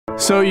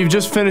So you've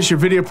just finished your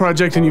video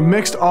project and you've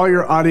mixed all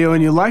your audio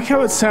and you like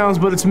how it sounds,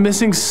 but it's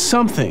missing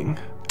something.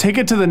 Take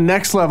it to the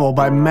next level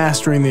by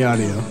mastering the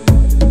audio.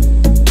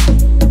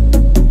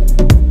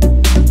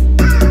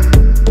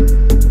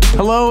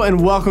 Hello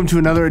and welcome to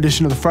another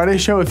edition of The Friday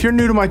Show. If you're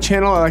new to my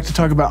channel, I like to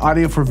talk about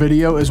audio for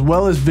video as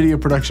well as video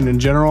production in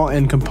general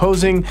and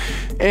composing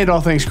and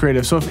all things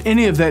creative. So if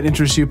any of that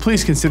interests you,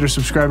 please consider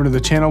subscribing to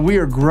the channel. We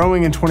are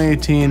growing in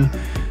 2018,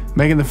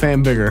 making the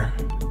fan bigger,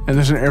 and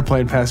there's an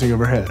airplane passing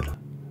overhead.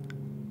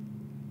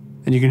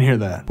 And you can hear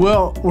that.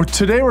 Well,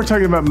 today we're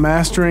talking about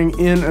mastering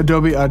in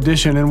Adobe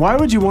Audition, and why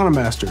would you want to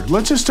master?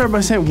 Let's just start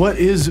by saying, what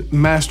is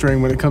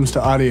mastering when it comes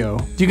to audio?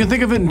 You can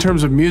think of it in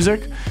terms of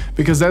music,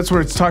 because that's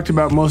where it's talked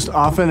about most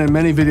often, and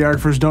many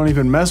videographers don't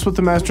even mess with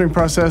the mastering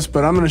process,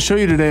 but I'm going to show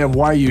you today of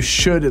why you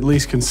should at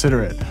least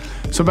consider it.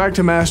 So back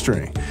to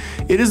mastering.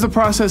 It is the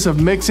process of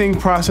mixing,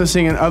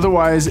 processing, and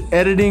otherwise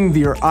editing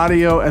your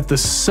audio at the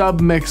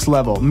sub-mix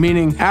level,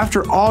 meaning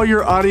after all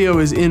your audio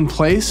is in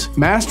place,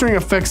 mastering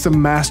affects the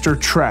master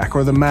track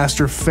or the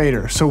master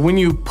fader. So when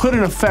you put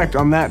an effect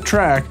on that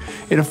track,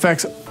 it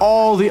affects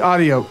all the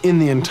audio in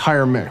the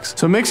entire mix.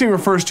 So mixing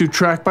refers to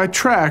track by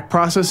track,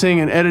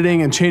 processing and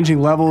editing and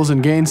changing levels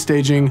and gain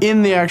staging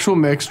in the actual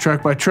mix,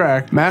 track by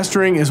track.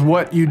 Mastering is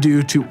what you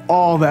do to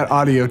all that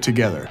audio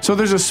together. So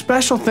there's a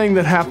special thing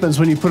that happens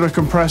when you put a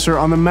compressor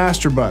on the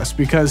master bus,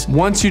 because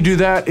once you do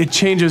that,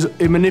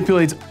 it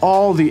manipulates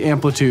all the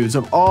amplitudes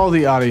of all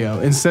the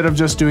audio instead of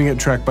just doing it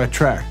track by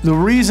track. The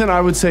reason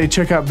I would say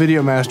check out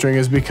video mastering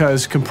is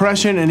because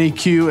compression and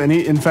EQ and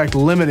in fact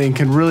limiting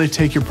can really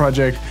take your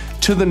project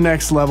to the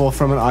next level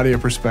from an audio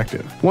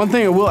perspective. One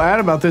thing I will add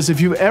about this,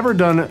 if you've ever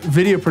done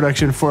video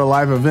production for a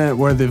live event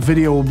where the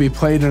video will be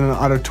played in an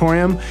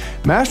auditorium,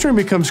 mastering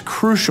becomes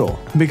crucial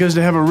because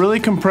to have a really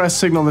compressed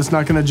signal that's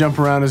not going to jump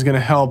around is going to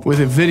help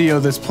with a video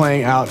that's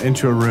playing out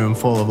into a room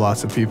full of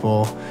lots of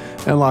people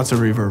and lots of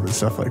reverb and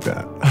stuff like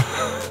that.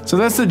 So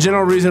that's the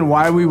general reason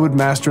why we would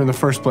master in the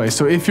first place.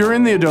 So if you're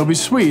in the Adobe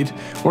suite,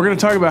 we're going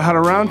to talk about how to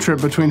round trip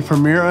between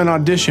Premiere and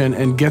Audition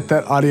and get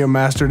that audio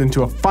mastered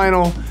into a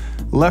final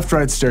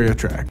left-right stereo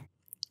track.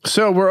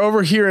 So we're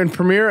over here in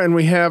Premiere and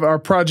we have our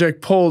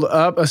project pulled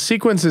up. A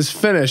sequence is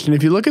finished, and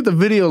if you look at the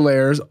video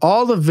layers,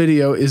 all the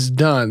video is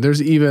done.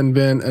 There's even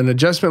been an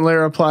adjustment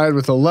layer applied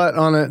with a LUT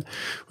on it.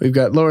 We've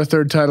got lower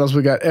third titles.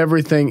 We got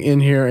everything in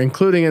here,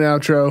 including an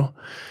outro.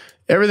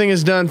 Everything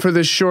is done for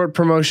this short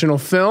promotional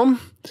film.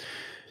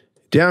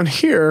 Down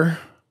here,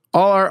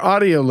 all our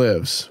audio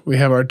lives. We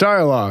have our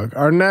dialogue,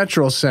 our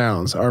natural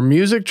sounds, our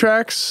music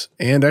tracks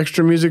and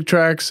extra music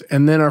tracks,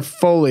 and then our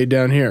Foley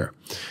down here.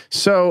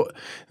 So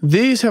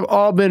these have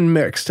all been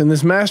mixed, and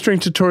this mastering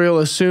tutorial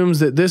assumes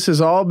that this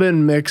has all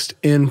been mixed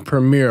in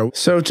Premiere.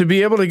 So to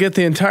be able to get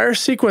the entire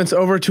sequence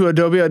over to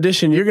Adobe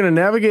Audition, you're going to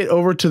navigate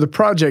over to the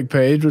project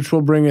page, which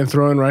we'll bring and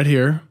throw in right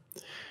here.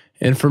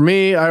 And for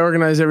me, I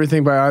organize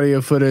everything by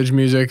audio, footage,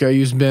 music. I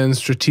use bins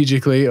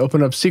strategically.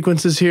 Open up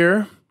sequences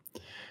here.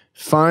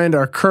 Find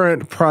our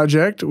current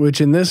project, which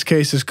in this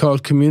case is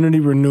called Community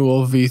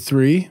Renewal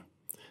V3.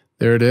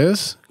 There it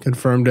is,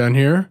 confirmed down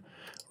here.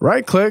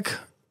 Right-click,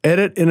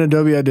 edit in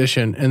Adobe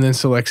Audition, and then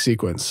select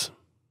sequence.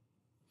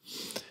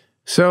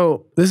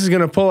 So this is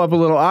going to pull up a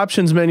little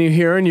options menu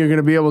here, and you're going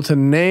to be able to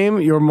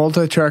name your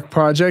multi-track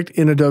project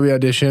in Adobe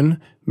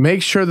Audition.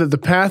 Make sure that the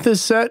path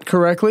is set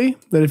correctly,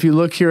 that if you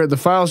look here at the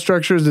file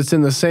structures, it's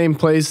in the same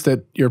place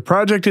that your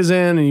project is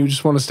in, and you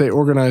just want to stay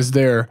organized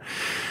there.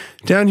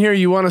 Down here,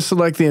 you want to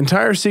select the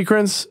entire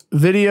sequence,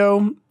 video.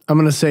 I'm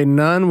going to say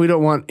none. We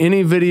don't want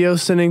any video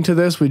sending to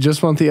this. We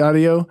just want the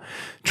audio.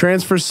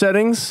 Transfer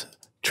settings,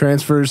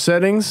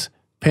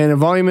 pan and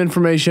volume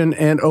information,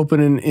 and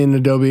open in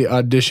Adobe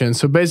Audition.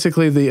 So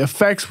basically, the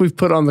effects we've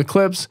put on the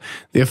clips,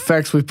 the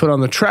effects we've put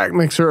on the track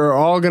mixer are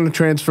all going to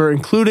transfer,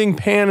 including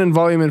pan and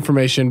volume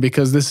information,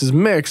 because this is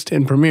mixed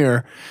in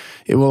Premiere.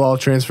 It will all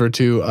transfer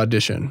to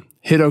Audition.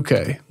 Hit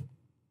OK.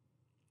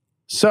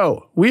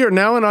 So we are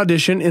now in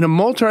Audition in a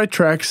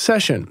multi-track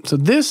session. So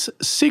this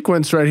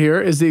sequence right here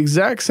is the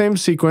exact same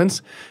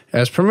sequence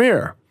as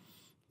Premiere,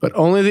 but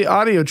only the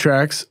audio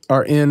tracks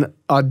are in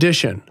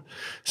Audition.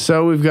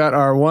 So we've got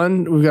our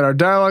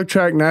dialogue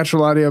track,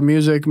 natural audio,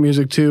 music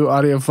 2,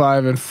 audio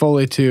 5, and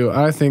Foley 2.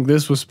 I think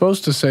this was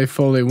supposed to say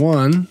Foley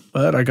 1,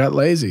 but I got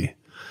lazy.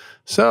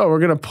 So we're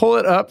gonna pull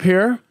it up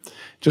here.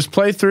 Just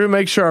play through,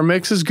 make sure our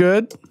mix is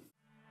good.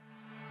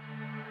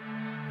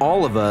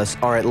 All of us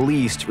are at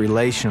least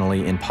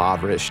relationally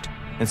impoverished,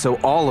 and so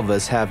all of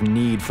us have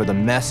need for the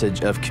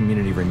message of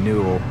community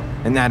renewal,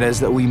 and that is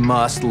that we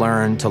must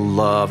learn to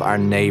love our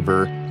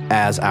neighbor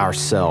as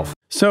ourself.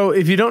 So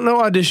if you don't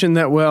know Audition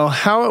that well,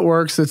 how it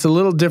works, it's a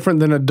little different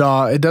than a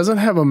DAW. It doesn't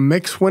have a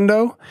mix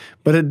window,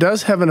 but it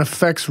does have an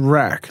effects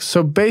rack.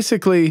 So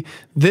basically,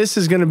 this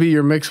is going to be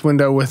your mix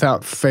window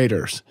without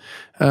faders.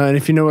 And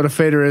if you know what a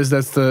fader is,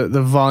 that's the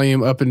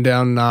volume up and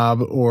down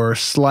knob or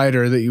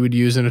slider that you would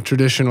use in a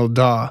traditional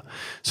DAW.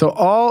 So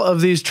all of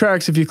these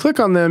tracks, if you click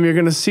on them, you're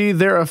going to see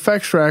their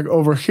effects rack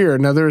over here.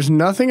 Now there's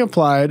nothing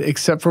applied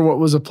except for what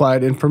was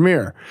applied in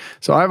Premiere.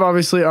 So I've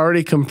obviously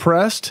already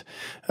compressed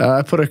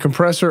I put a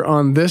compressor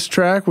on this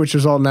track, which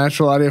is all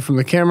natural audio from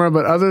the camera.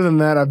 But other than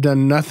that, I've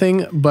done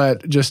nothing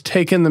but just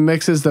taken the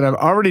mixes that I've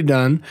already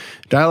done.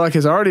 Dialogue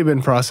has already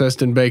been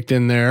processed and baked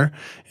in there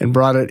and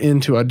brought it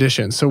into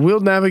Audition. So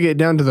we'll navigate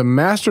down to the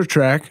master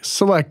track,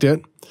 select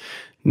it.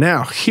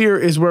 Now, here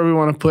is where we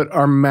want to put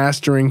our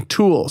mastering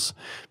tools,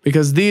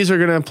 because these are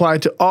going to apply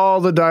to all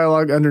the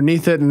dialogue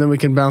underneath it, and then we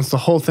can bounce the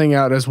whole thing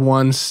out as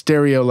one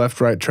stereo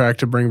left-right track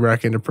to bring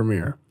back into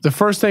Premiere. The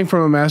first thing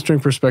from a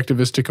mastering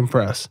perspective is to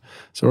compress.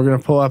 So we're going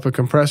to pull up a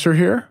compressor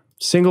here,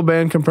 single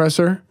band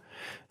compressor.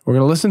 We're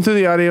going to listen to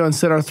the audio and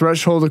set our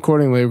threshold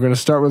accordingly. We're going to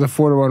start with a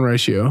 4:1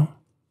 ratio.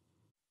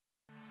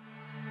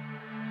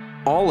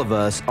 All of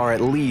us are at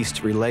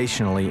least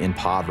relationally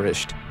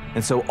impoverished.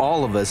 And so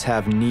all of us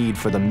have need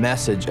for the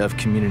message of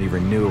community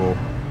renewal,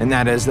 and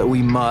that is that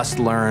we must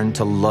learn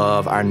to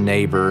love our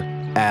neighbor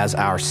as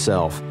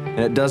ourself.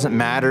 And it doesn't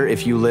matter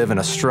if you live in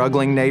a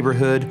struggling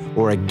neighborhood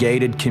or a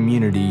gated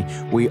community,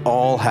 we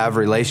all have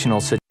relational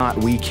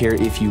situations. We care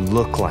if you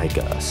look like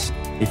us,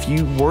 if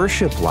you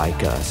worship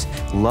like us.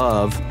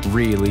 Love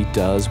really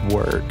does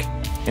work.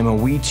 And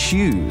when we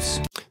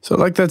choose. So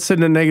like that's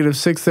sitting at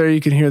 -6 there,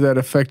 you can hear that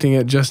affecting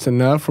it just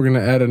enough. We're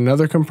going to add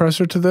another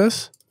compressor to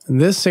this. And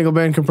this single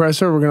band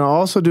compressor, we're going to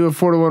also do a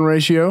 4:1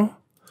 ratio,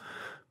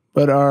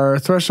 but our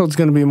threshold's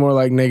going to be more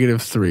like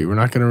 -3. We're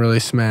not going to really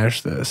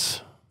smash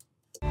this.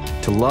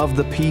 To love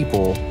the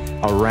people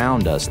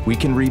around us, we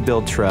can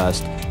rebuild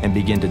trust and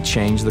begin to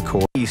change the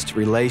course. Least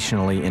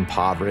relationally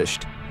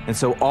impoverished. And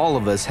so all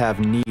of us have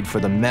need for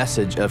the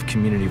message of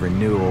community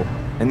renewal,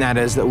 and that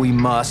is that we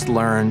must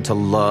learn to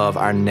love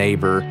our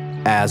neighbor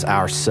as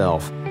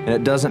ourself. And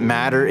it doesn't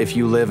matter if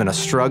you live in a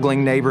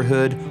struggling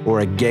neighborhood or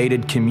a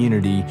gated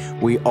community,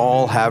 we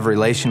all have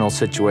relational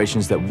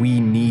situations that we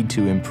need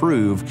to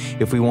improve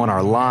if we want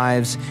our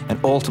lives and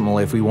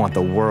ultimately if we want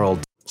the world.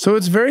 So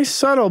it's very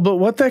subtle, but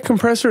what that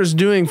compressor is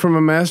doing from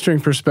a mastering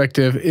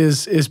perspective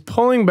is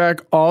pulling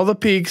back all the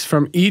peaks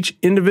from each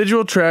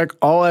individual track,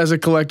 all as a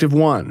collective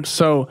one.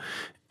 So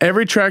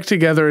every track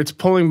together, it's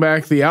pulling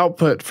back the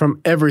output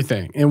from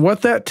everything. And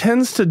what that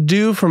tends to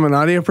do from an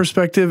audio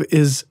perspective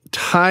is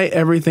tie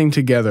everything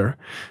together.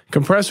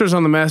 Compressors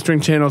on the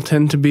mastering channel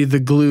tend to be the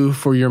glue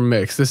for your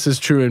mix. This is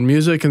true in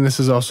music, and this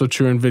is also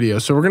true in video.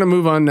 So we're going to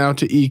move on now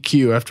to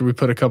EQ after we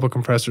put a couple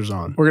compressors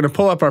on. We're going to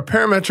pull up our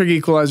parametric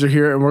equalizer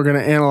here, and we're going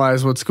to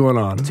analyze what's going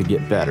on. To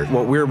get better.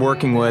 What we're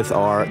working with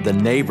are the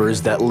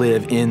neighbors that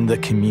live in the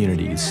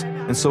communities.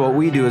 And so what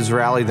we do is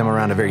rally them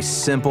around a very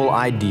simple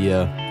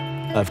idea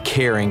of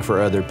caring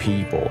for other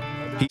people.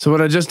 So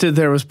what I just did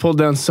there was pull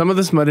down some of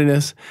this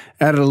muddiness,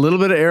 added a little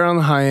bit of air on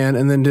the high end,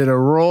 and then did a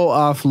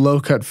roll-off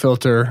low-cut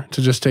filter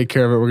to just take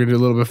care of it. We're going to do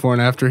a little before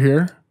and after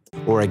here.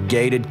 Or a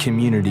gated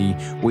community,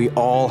 we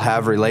all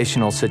have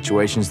relational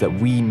situations that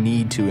we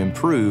need to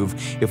improve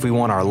if we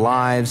want our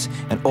lives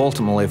and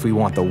ultimately if we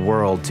want the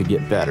world to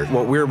get better.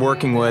 What we're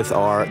working with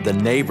are the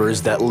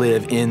neighbors that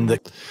live in the...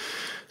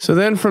 So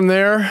then from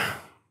there,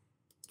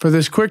 for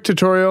this quick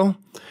tutorial,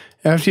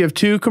 after you have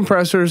 2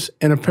 compressors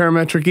and a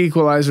parametric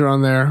equalizer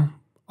on there,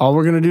 all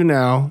we're going to do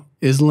now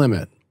is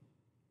limit.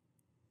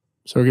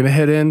 So we're going to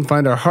head in,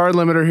 find our hard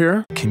limiter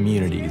here.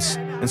 Communities.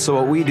 And so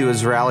what we do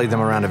is rally them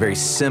around a very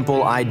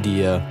simple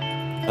idea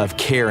of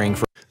caring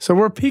for. So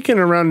we're peaking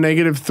around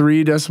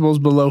 -3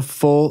 decibels below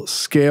full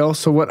scale.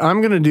 So what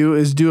I'm going to do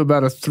is do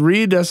about a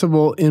 3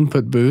 decibel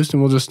input boost,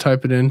 and we'll just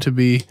type it in to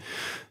be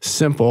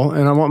simple.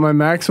 And I want my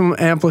maximum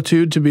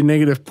amplitude to be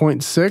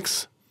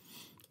 -0.6.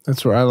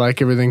 That's where I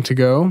like everything to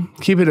go.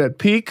 Keep it at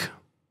peak.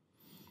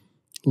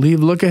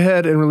 Leave look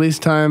ahead and release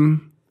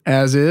time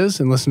as is,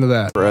 and listen to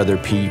that. For other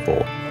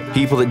people.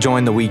 People that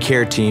join the We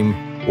Care team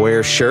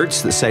wear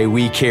shirts that say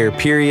We Care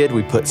period.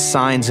 We put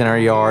signs in our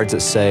yards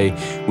that say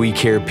We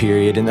Care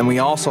period. And then we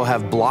also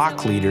have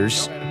block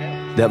leaders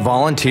that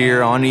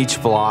volunteer on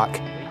each block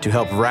to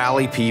help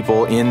rally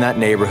people in that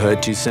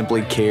neighborhood to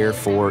simply care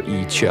for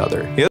each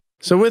other.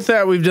 So with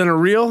that, we've done a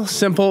real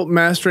simple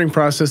mastering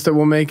process that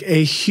will make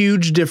a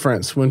huge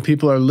difference when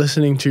people are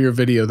listening to your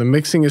video. The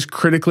mixing is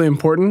critically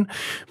important,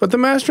 but the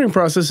mastering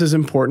process is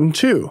important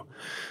too.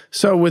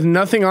 So with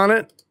nothing on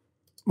it,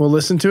 we'll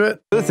listen to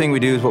it. The other thing we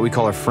do is what we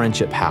call our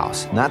friendship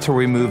house. And that's where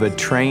we move a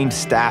trained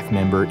staff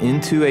member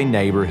into a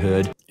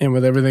neighborhood. And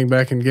with everything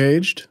back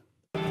engaged,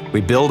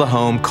 we build a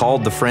home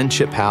called the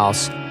friendship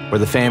house where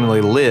the family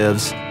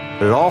lives,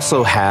 but it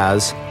also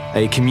has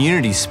a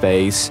community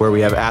space where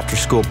we have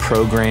after-school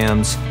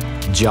programs,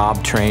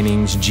 job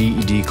trainings,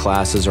 GED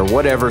classes, or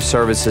whatever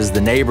services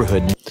the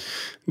neighborhood needs.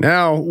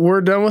 Now,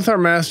 we're done with our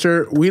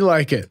master. We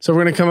like it. So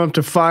we're going to come up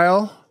to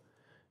File,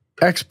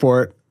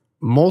 Export,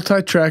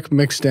 Multi-Track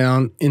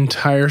Mixdown,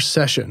 Entire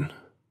Session.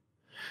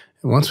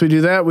 And once we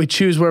do that, we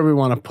choose where we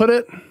want to put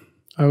it.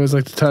 I always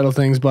like to title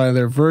things by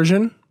their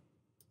version.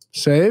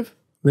 Save.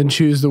 Then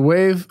choose the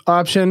wave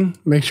option.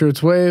 Make sure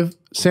it's wave.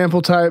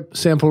 Sample type,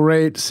 sample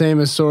rate,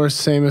 same as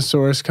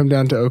source, come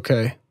down to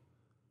OK.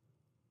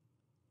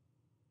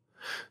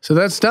 So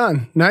that's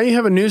done. Now you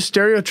have a new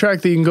stereo track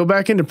that you can go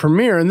back into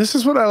Premiere, and this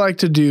is what I like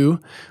to do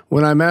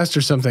when I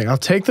master something. I'll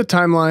take the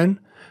timeline,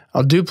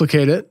 I'll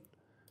duplicate it.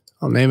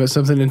 I'll name it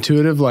something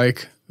intuitive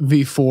like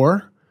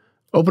V4.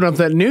 Open up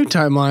that new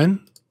timeline,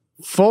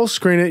 full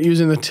screen it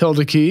using the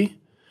tilde key,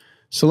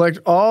 select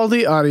all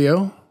the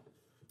audio,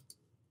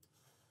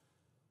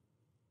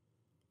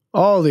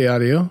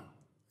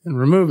 and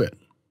remove it.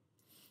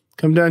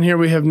 Come down here,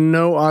 we have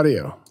no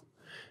audio.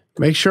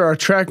 Make sure our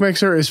track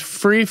mixer is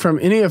free from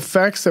any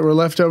effects that were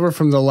left over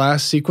from the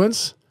last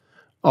sequence.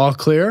 All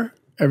clear.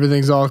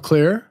 Everything's all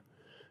clear.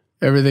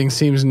 Everything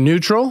seems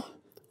neutral.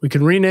 We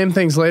can rename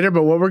things later,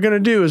 but what we're going to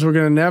do is we're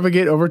going to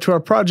navigate over to our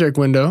project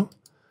window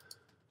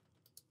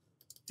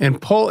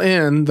and pull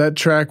in that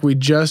track we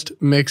just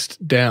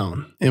mixed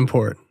down.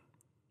 Import.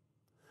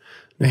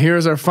 Now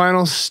here's our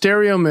final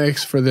stereo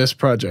mix for this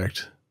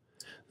project.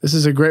 This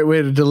is a great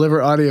way to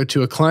deliver audio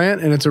to a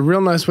client, and it's a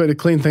real nice way to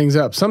clean things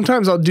up.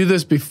 Sometimes I'll do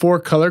this before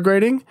color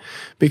grading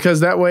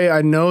because that way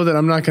I know that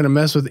I'm not going to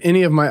mess with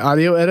any of my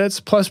audio edits.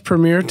 Plus,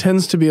 Premiere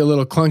tends to be a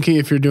little clunky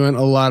if you're doing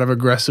a lot of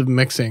aggressive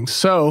mixing.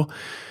 So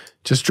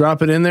just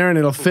drop it in there and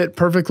it'll fit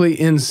perfectly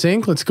in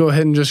sync. Let's go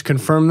ahead and just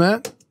confirm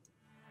that.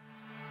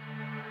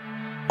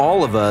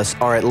 All of us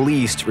are at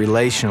least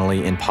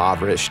relationally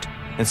impoverished.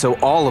 And so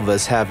all of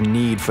us have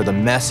need for the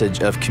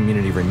message of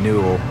community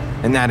renewal,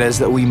 and that is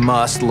that we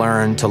must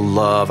learn to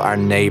love our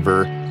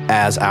neighbor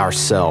as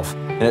ourself.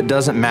 And it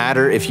doesn't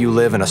matter if you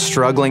live in a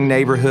struggling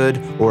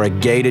neighborhood or a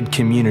gated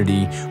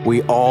community,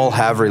 we all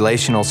have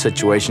relational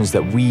situations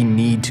that we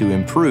need to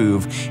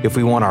improve if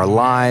we want our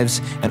lives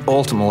and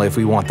ultimately if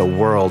we want the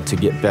world to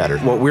get better.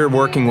 What we're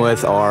working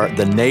with are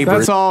the neighbors.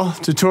 That's all.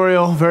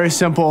 Tutorial, very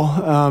simple.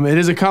 It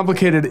is a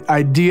complicated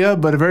idea,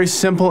 but very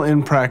simple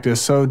in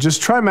practice. So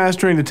just try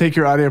mastering to take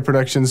your audio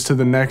productions to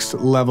the next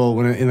level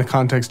when in the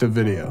context of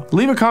video.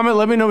 Leave a comment.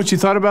 Let me know what you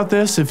thought about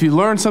this. If you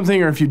learned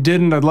something or if you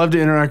didn't, I'd love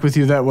to interact with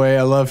you that way.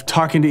 I love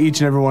talking to each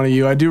and every one of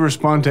you. I do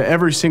respond to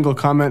every single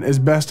comment as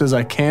best as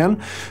I can.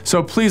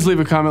 So please leave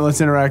a comment.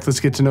 Let's interact.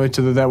 Let's get to know each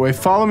other that way.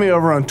 Follow me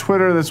over on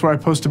Twitter. That's where I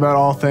post about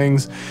all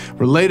things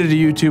related to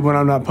YouTube when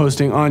I'm not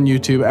posting on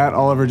YouTube at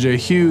Oliver J.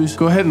 Hughes.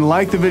 Go ahead and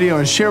like the video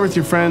and share with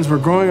your friends. We're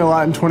growing a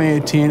lot in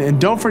 2018. And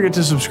don't forget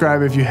to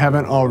subscribe if you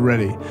haven't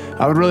already.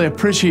 I would really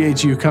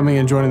appreciate you coming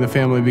and joining the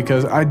family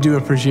because I do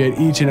appreciate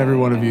each and every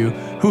one of you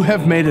who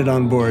have made it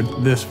on board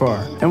this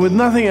far. And with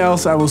nothing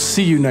else, I will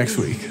see you next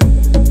week.